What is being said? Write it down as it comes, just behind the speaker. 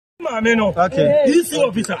Okay. DC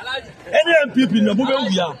officer. Any MPP in the movement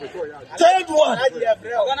we are. Third one.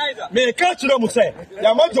 May catch them say.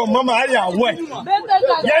 Yamajo mama area away.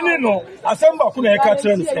 Yanino. Assemble kuna catch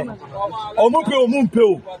them say. Omupeo.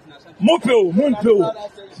 Mupeo.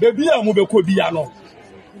 Baby amube kobiano.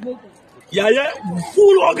 Yeah.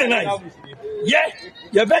 Full organized. Yeah.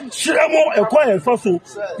 You bet Chiramo acquire fossil.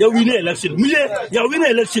 You win election. You win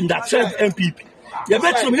election that serves MPP. You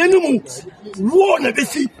bet some move. War never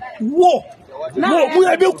see. War. No, we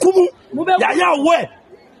have been kumu. Ya where?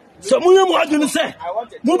 Some of them are going to say,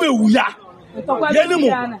 Mube Uya.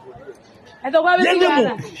 Yenemo.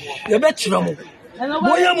 You bet Chiramo.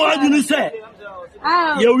 Boyamo are going to say,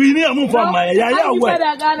 you win a move from my ya where?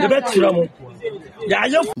 You bet Chiramo.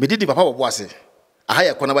 Ya, me did the papa was it. I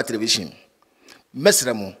hire Conaba television.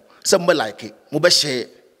 Mesremo, somebody like it, Mubeshe,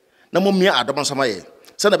 no more mere Adamasamaye,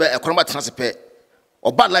 son of a Conaba transfer,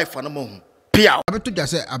 or bad life for no more. Pia. I bet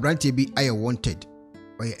just say a brandy be I wanted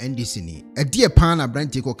or your NDC ni. A dear pan a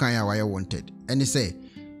brandy kokaya why I wanted. And he say,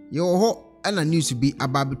 your ho and a news to be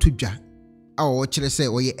about tuja. Our watcher say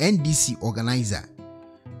or your NDC organizer.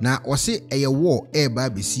 Now or say a war air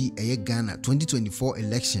baby see a Ghana 2024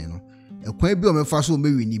 election. A quabi on my first will be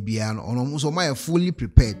Nibian on almost my fully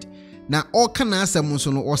prepared. Now all can answer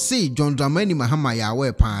Monsono or say John Dramani Mahama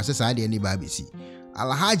Yahweh pan says I any baby see.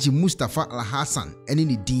 Alhaji Mustafa Al Hassan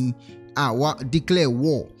any dean declare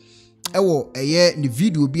war. Ewo eye the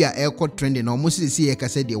video be a airport trending almost see e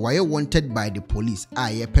said they were wanted by the police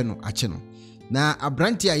ye peno acheno. Na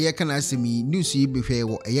abranti aye can ask me news yi be hwe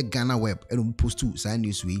wo eye Ghana web and post to sign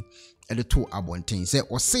news we e the two abonten say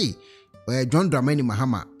or say John Dramani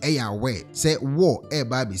Mahama aware say war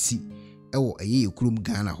baby see ewo eye kurum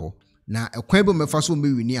Ghana ho. Na ekwebo mefa so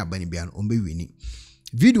mbewini abani bia no mbewini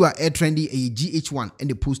video a trendy a GH1 and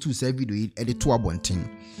the post to say video at the two abonten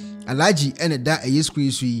alaji and da a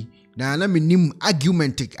screen sui na na minim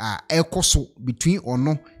argument ekoso between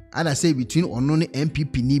ono other say between ono ne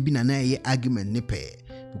MPP ni bi na na ye argument ne pe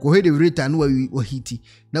because he the rate no wa hiti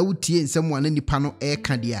na wutie nsem wan nipa no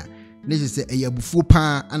ka dia na say e yabufu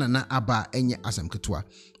pa anana aba enye asam ketoa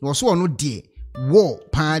na so ono de war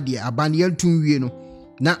pa de aban yantun wie no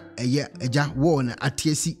na eye eja war na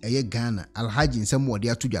atiesi eye Ghana alhaji nsem wo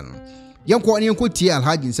de atodwa no yenko tie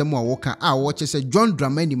alhaji nsem wo ka a wo che se John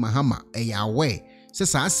Dramani Mahama aware se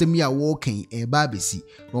sa asem ya wo kan ba besi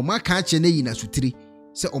no maka che na yi na sutiri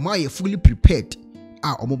se oma ye fully prepared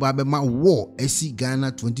a omo ba be ma war esi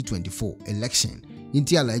Ghana 2024 election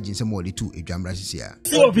inti alhaji nsem wo de tu edwamra sisia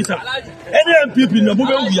officer any MPP na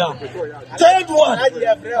movement we are. Third one.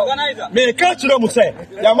 May catch them say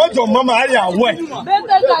Yamajo mama area away.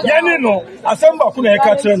 Yanino assemble kuna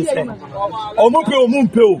catch them say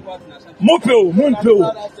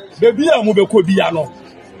Mupeo. Baby amube kobiano.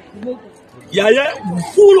 Yeah,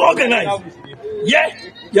 full organized. Yeah,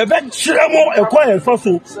 you bet Chiramo acquire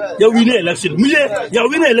fossil. You win election. You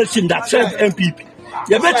win election that serves MPP.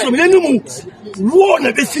 You bet some move. War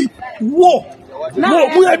never see. War. No,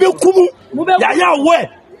 we have been kumu. Ya where?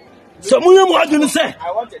 Some of them are going to say,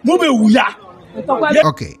 Mube Uya.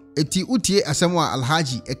 Okay, eti utie asemwa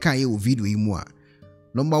alhaji eka ye video imua.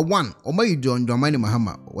 Number 1, Omayi John Dramani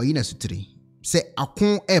Mahama wayina sutiri. Se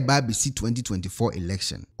akon eba bisi 2024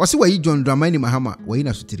 election. Osi wayi John Dramani Mahama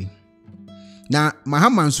wayina sutiri. Na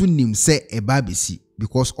Mahama nso nim se eba bisi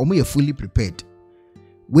because omo ye fully prepared.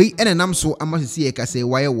 We enenam so amasisi eka se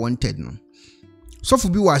why wanted no. Sofu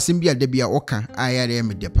bi wa asem bi adebia oka ayare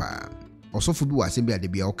me depa. Osofu bi wa asem bi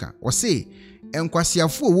adebia oka. O se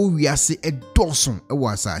enkwasiafo wo wiase edoson ewo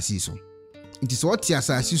asasi so. Nti so oti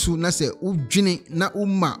asasi so na se udwene na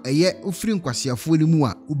umma eye ufiri nkwasiafo ni mu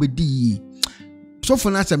a ubedi yi. Sofu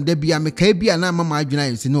na asem debia me kai bia na mama adwena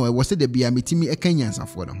yin se no e wo se debia metimi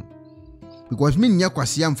ekanyansafo no. Because me nya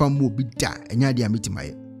kwasia mfa mu obi da enya dia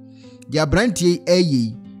metimaye. Dia brantie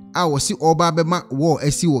eye a wosi oba be ma wo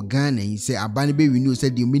asi wo Ghana yi se abane be wini o se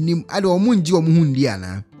di minim ade omunji omuhundi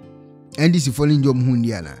ana NDC following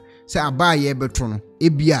omuhundi ana se aba ye beto no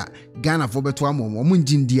ebia Ghana fo beto amom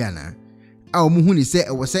omunji ndi ana a omuhuni se e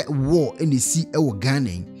wo se wo NDC e wo Ghana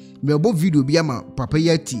yi me obo video bi ama papa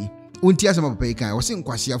yati onti asema papa yi kan wo se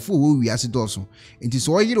nkwasiafo wo wiase doso enti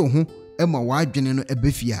so oyire ho e ma wa adwene no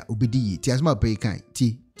ebefia obedi yi ti asema papa yi kan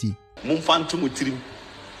ti mumfanto mutirim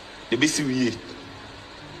de besi wiye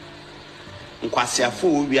nkwasiafo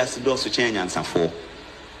wo wiase doso chen nyansafo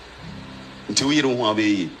nti wuyire ho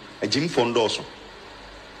abeyi ajim fondoso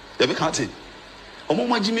de be kante omo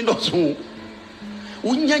majimi doso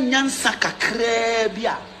unya nyansa kakra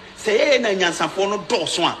bia se na nyansafo no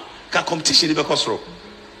doso a ka competition be kosoro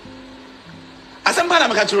asamba na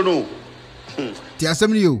meka chiro no ti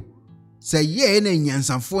asem ni yo Say ye na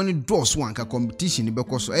nyansafo ne dɔɔso anka competition be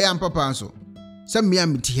kɔ so. Ɛyɛ ampapa nso. Sɛ me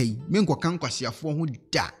ameti hei, me nkɔka nkwasiafo ho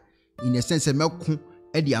da. In a sense meko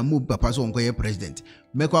e di amu papa so onko ye president.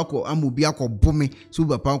 Meko akɔ amu bi akɔ bome so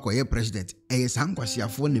papa onko ye president. Ɛyɛ saa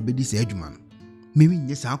nkwasiafo na bedi sɛ adwuma no. Memi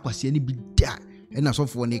nye saa nkwasiɛ ne bi da. Ɛna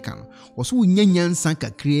sɔfo ne ka no. Wɔso wonya nyansa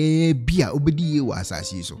kakra bi a obedi ye wɔ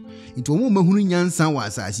asase so. Nti omo mahunu nyansa wɔ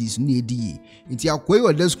asase so na edi ye. Nti akɔyi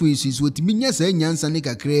wɔ desk yi so otimi nya saa nyansa ne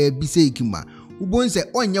kakra bi sɛ ikima. Ubon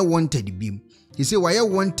sɛ ɔnyɛ wanted bi. He say why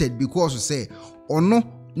wanted because say ono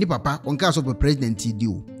ni papa onka so be president di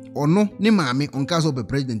o. Ono ni maame onka so be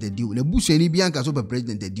president di o. Na busuani bi anka so be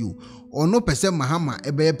president di o. Ono pese Mahama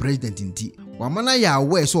ebe president nti. Wa mana ya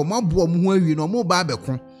aware so maboa mu ho awie no mo ba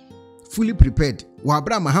abeko. Fully prepared. Wa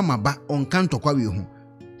bra Mahama ba onka ntokwa we ho.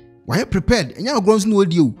 Why prepared? Enya ogronso no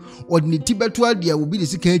odi o. Odini tibeto ade obi de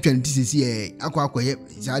sika atwa nti sesi akwakoye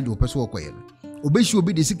saade opeso okoye no. Obeshi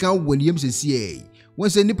obi de sika woniem sesi won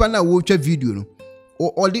se nipa na wo twa video no.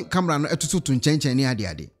 O di camera no etoto to nchen ne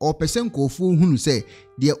ade. O pese nkofo hunu se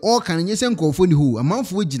de all kan nye se nkofo ni hu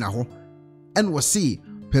amanfo gina ho. En wo se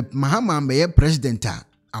Pep Mahama meye president a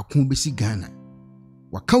akon besi Ghana.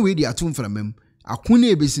 Waka we di atom framam. Akon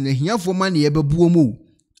e besi na hiafo ma ne yebebuo mu.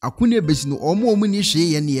 Akon e besi no omo ni hwe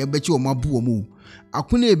ye ne yebechi omo abuo mu.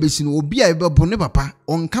 Akon e besi no obi a yebebo ne papa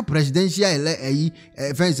onka presidential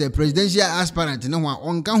presidential aspirant ne ho a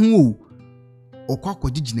onka ho. Okwa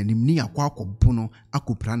kogigina nim ni akwa akobo no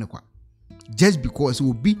akopra ne kwa just because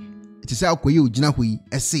obi it say akoye ogina hoyi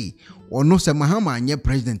ese ono se Mahama anye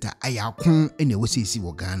president ayakon ene wosisi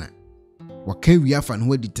wo Ghana waka wi afa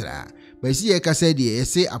no aditra ba si ye ka say de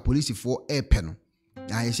ese a police for epe no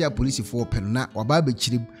na ese a police for epe no na oba be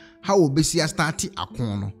chirim how obesi start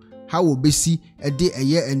akon no how obesi de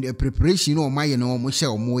eye and preparation no maye no mo hye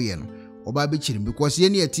o mo ye no oba be chirim because ye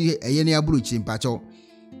ne eti eye ne aburo chirim pa cho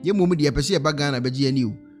ye momu de pese ye ba Ghana beje ani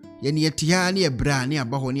o ye ne yetia ne ebra ne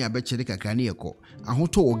aba ho ne abekere kakra ne yekɔ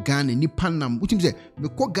ahoto o Ghana nipa nam utim se me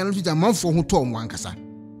kɔ Ghana so amanfo ho to mo ankasa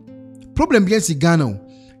problem bi si Ghana o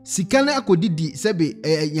sika na akodidi sebe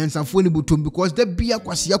yansafo ne butom because da bia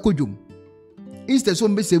kwase akodwom instead so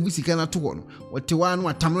mbe save sika na to ho no wote wa no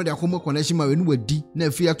atam no de akomo connection ma we no wadi na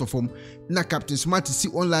afi atofom na Captain Smart si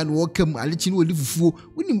online wo kam alechi no wodi fufuo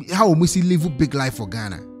unim how we see live big life for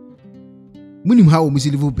Ghana. Munim how we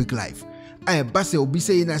live big life. I base obi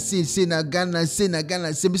say na say na Ghana say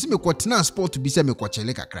me me ko transport bi say me ko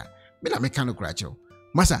chele kakra. Me na me kan kra chew.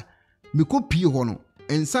 Masa me ko pie ho no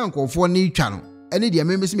ensan kofo ne twa no. Ene de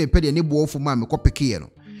me se me pede ne bo ofo ma me ko peke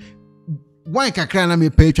no. Wine kakra na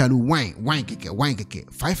me pay twa no wine keke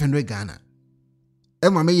 500 Ghana. E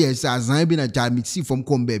ma me yes azan bi na ja me see from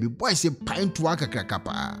come baby. Boy say pint to kakra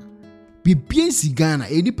kapa. Bibiensi Ghana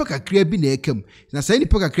enipa kakra bi na ekam na sai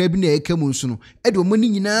nipa kakra bi na ekam nso no e de omani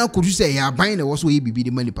nyina kodu se ya ban na wo so ye bibi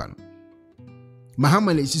de manipa no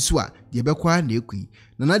Mahama na sisu a de bekwa na ekui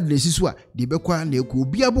na de sisu a de bekwa na eku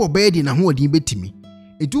obi aba obaye de na ho odin betimi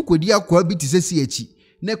etu kodi akwa bi tisesi achi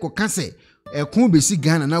na ekoka se ekon besi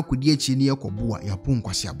Ghana na kodi achi ne yekobo a yapo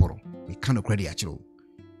nkwase aboro we kan okra de akiro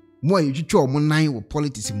mo ayi twitwa omo nan wo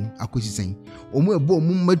politics mu akosisen omo ebo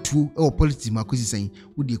omo matuo e wo politics mu akosisen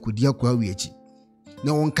wo de kodi akwa wi achi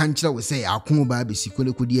na won kan kira we say akon ba besi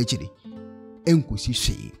kole kodi achire enkosi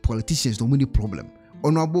hwe politicians no money problem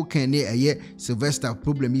ono abo kan ne eye Sylvester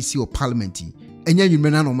problem isi o parliament enya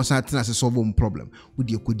nwumre na no mo sa tena se solve problem wo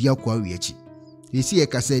de kodi akwa wi achi esi e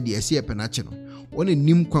ka say de esi e penache no wona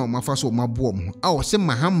nim kwa mafa so mabo mo a wo se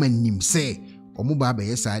Mahama nim se omo ba ba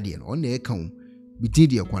yesa de no ona e kan biti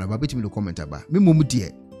de kwa na ba betimi no comment aba me mom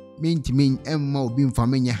de me ntimi emma obi mfa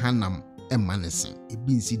menye hanam emma nese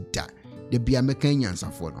ebi nsi da de bia mekan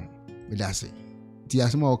nyansafo no me da se ti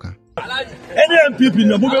asema oka NDC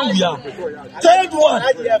na mube wia third one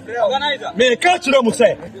me ka kire mu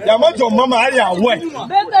say ya majo mama ari awe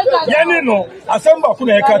yeni no asemba ku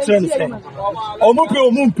na e ka kire mu say omumpe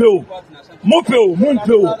o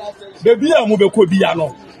bebi a mu be ko bia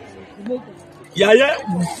no ya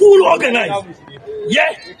full organized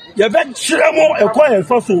ya be kire mu e kwa e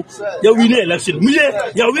fa so ya win election mu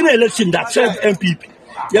ya win election that serve MPP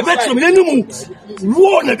ya be kire mu yeni mu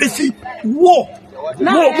wo na be si wo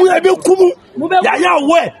no mu ya be kumu ya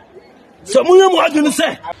we so mu mu adunu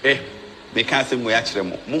se me kan se mu ya kire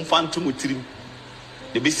mu mfa nto mu tirim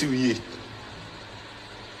de be si wie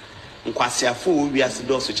nkwasiafo wi ase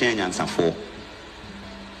do so chen nyansafo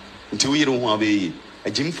nti wo yire ho abeyi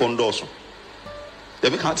agim fondo so de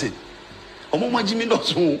be kan te omo magimi do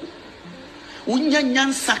so unya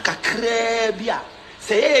nyansa kakra bia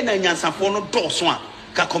se na nyansafo no do so a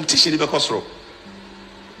ka competition be kosoro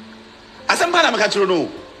asamba na maka chiro no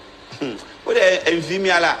wo de envimi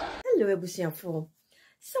ala. Anyway, busiafo.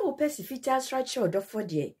 So pesi fita structure do for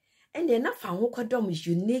de. And then na fa ho kodom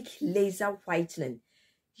unique laser whitening.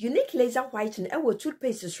 Unique laser whitening e wo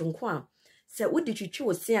toothpaste sonko a se wo di twitwi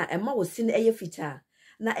wo se a e ma wo se na eye fita.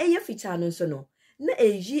 Na eye fita no so no. Na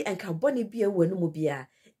eyi enka bone bia wo no mu bia.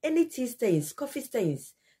 Any tea stains, coffee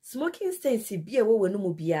stains, smoking stains bia wo no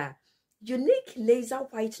mu bia. Unique laser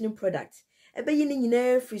whitening product. Ebe yi ni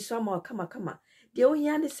nyina free so ama kama. De o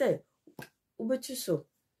hia ne se ubetu so.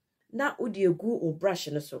 Na odi egu o brush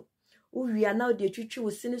no so. Uwia na odi twitwi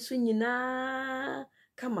wo sine so nyina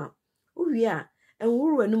kama. Uwia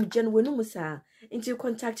enwuru enum gye no wenum sa. Into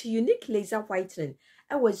contact Unique Laser Whitening.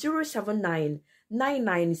 Ewa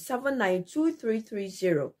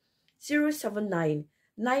 079-9979-2330.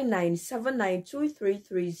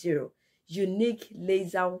 079-9979-2330. Unique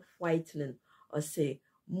Laser Whitening. Or say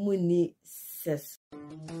Muni Ses.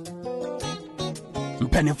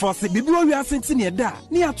 Pennyforce bibi wo wiase ntine da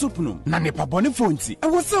ne atopnum na ne pabone fonti e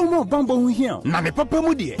wo se wo bambo hu hia na ne papa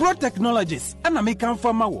mu de Pro Technologies ana me kan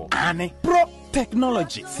fama wo ane Pro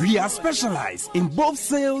Technologies. We are specialized in both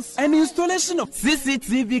sales and installation of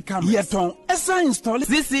CCTV cameras. Yeton esa install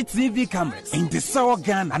CCTV cameras in the South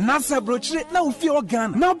Ghana and NASA brochure na ufi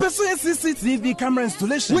Ghana. Now person CCTV camera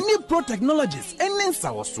installation. We need Pro Technologies and in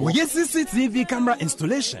South. We need CCTV camera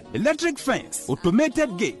installation, electric fence,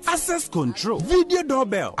 automated gate, access control, video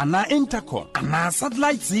doorbell, and intercom, and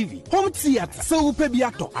satellite TV, home theater. So we pay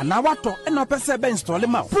biato and wato and na person be install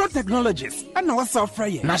them out. Pro Technologies and our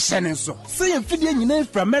software. Na shenen so. Fidye nyina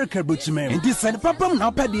from America brochimem ndi send papam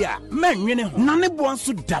na opedia man nwene ho na ne bo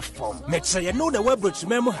nso da form meche ye no the web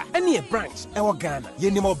brochimem ha ene e branch e wo Ghana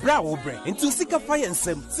ye ni mo bra wo bre nti sika fire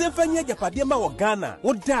nsem se fanya japade ma wo Ghana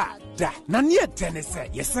wo da na ne tenese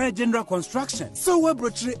ye san general construction so web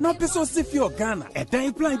brochire na peso si fi Ghana e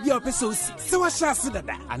dan plan bia peso si se wa sha se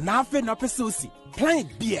dada ana fe na peso si plan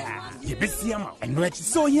bia ye besia ma eno echi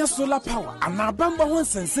so ye solar power ana bamba ho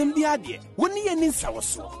nsensem bia de woni ye ni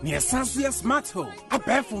nsawoso ne sanso ye smart home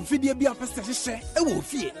abefo fidie bia pese hye e wo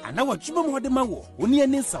fie ana watwuma mo de ma wo woni ye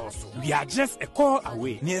ni nsawoso we are just a call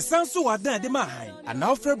away ne sanso wadan de ma han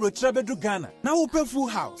ana ofre brochire bedu Ghana na wo pe full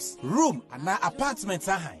house room ana apartment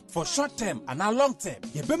ahan for short term and long term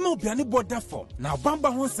ye be ma obiane border form na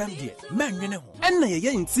bamba ho nsem de manwene ho enna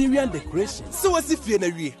ye interior decoration so wasi fie na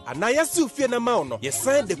wie ana ye su fie na ma no ye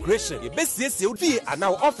sign decoration ye be siesie fie ana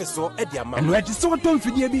office o e de ama eno agi so tom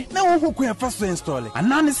fidie bi na wo hokun ya fa so install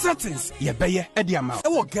ana ne settings ye be ye e de ama e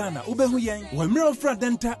wo Ghana wo be hu yen wo mira fra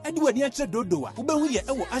denta e de wani ache dodowa wo be hu ye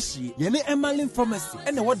e wo ahye ye ne Emalin Pharmacy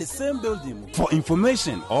and what the same building. For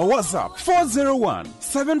information or WhatsApp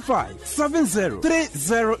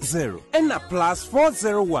 401-7570-300 and a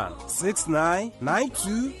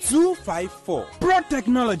 +401-6992-254. Pro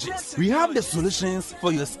Technologies. We have the solutions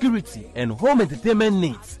for your security and home entertainment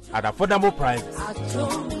needs at affordable prices.